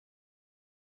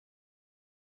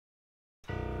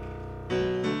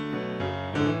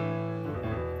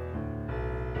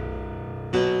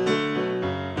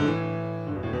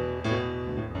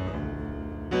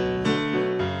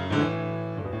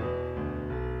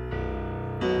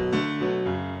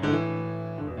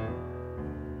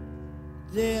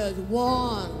There's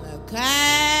one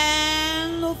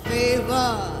kind of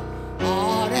favor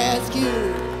I'd ask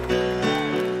you.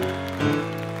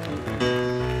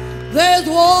 There's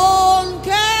one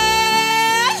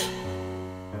kind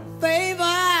of favor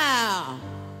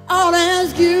I'll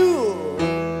ask you.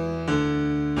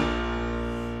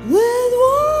 There's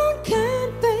one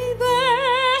kind of favor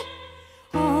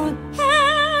I'll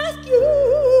ask you.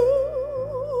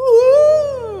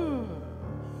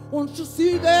 Won't you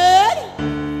see that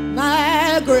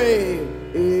my grave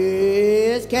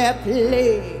is kept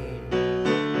clean?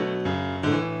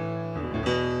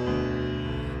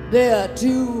 There are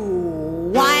two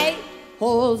white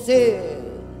horses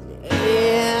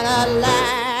in a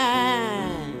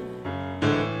line.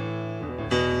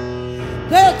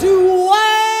 There are two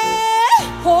white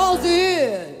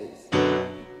horses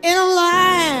in a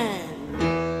line.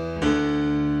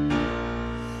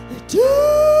 The two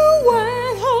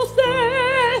white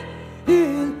horses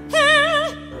in a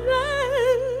line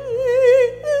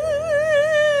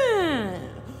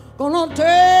gonna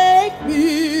take me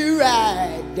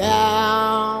right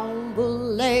down the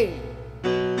lane.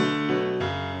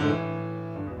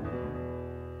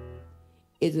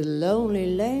 It's a lonely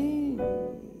lane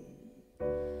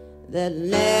that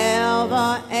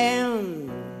never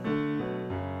ends.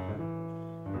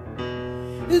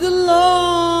 It's a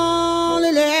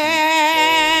lonely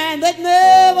land that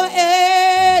never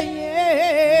ends.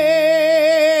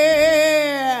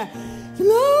 It's a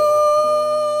lonely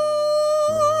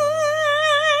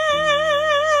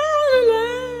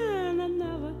land that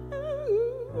never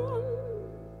ends.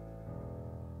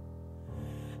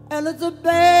 And it's a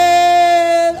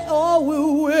bad old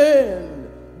wind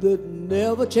that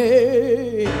never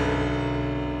change.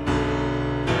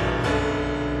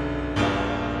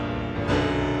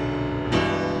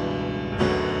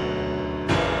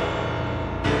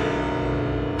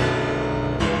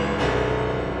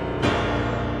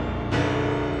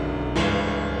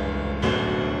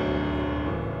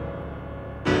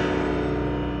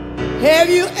 Have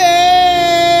you ever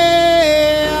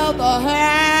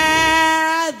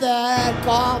had that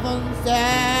common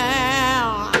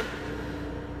sound?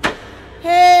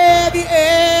 Have you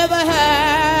ever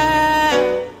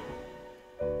had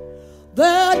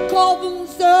that common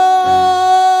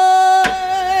sound?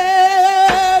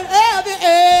 Have you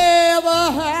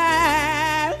ever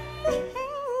had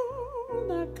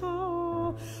that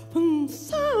common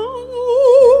sound?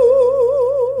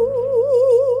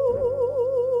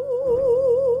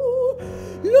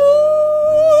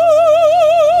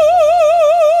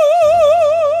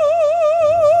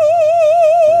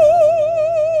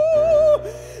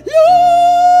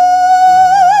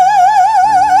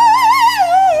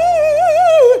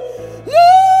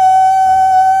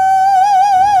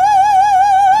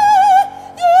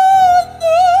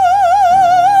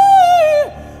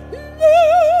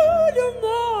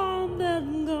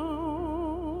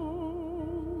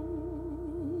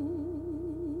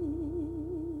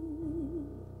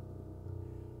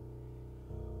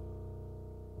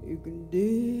 You can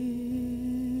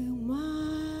dig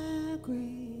my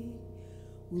grave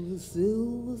with a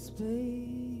silver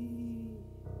spade.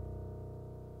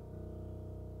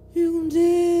 You can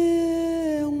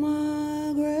dig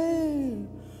my grave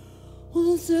with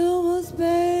a silver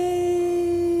spade.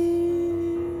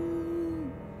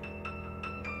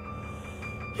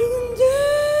 You can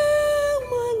dig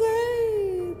my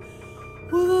grave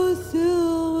with a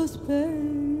silver spade.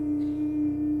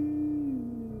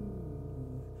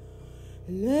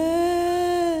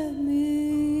 Let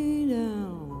me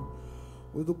down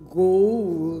with a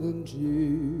golden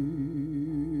chain.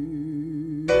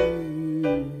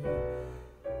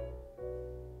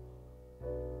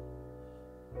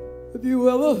 Have you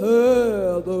ever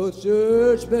heard those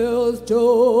church bells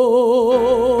toll?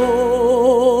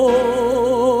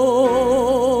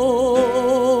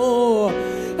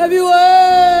 Have you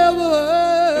ever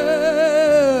heard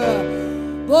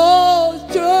those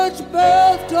church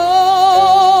bells toll?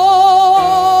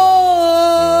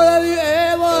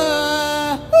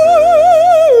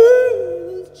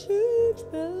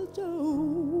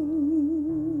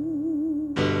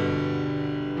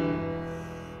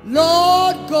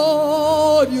 Lord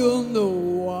God, you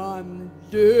know I'm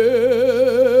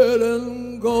dead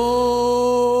and gone.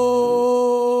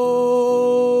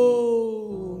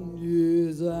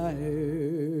 Yes, I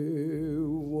have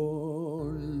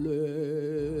one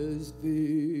less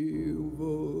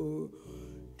favor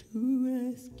to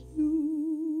ask you.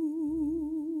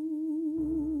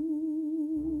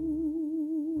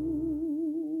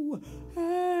 I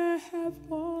have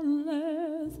one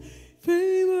less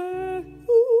favor.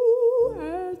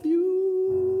 Have you?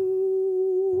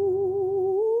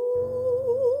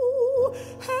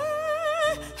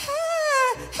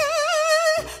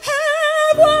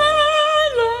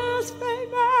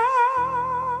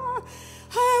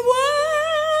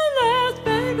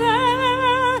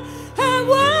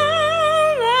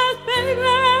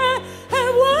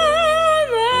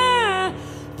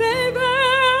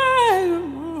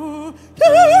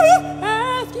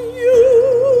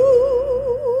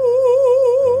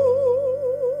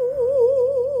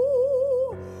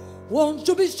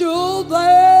 want to be sure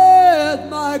that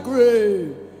my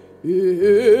grave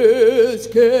is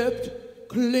kept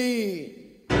clean.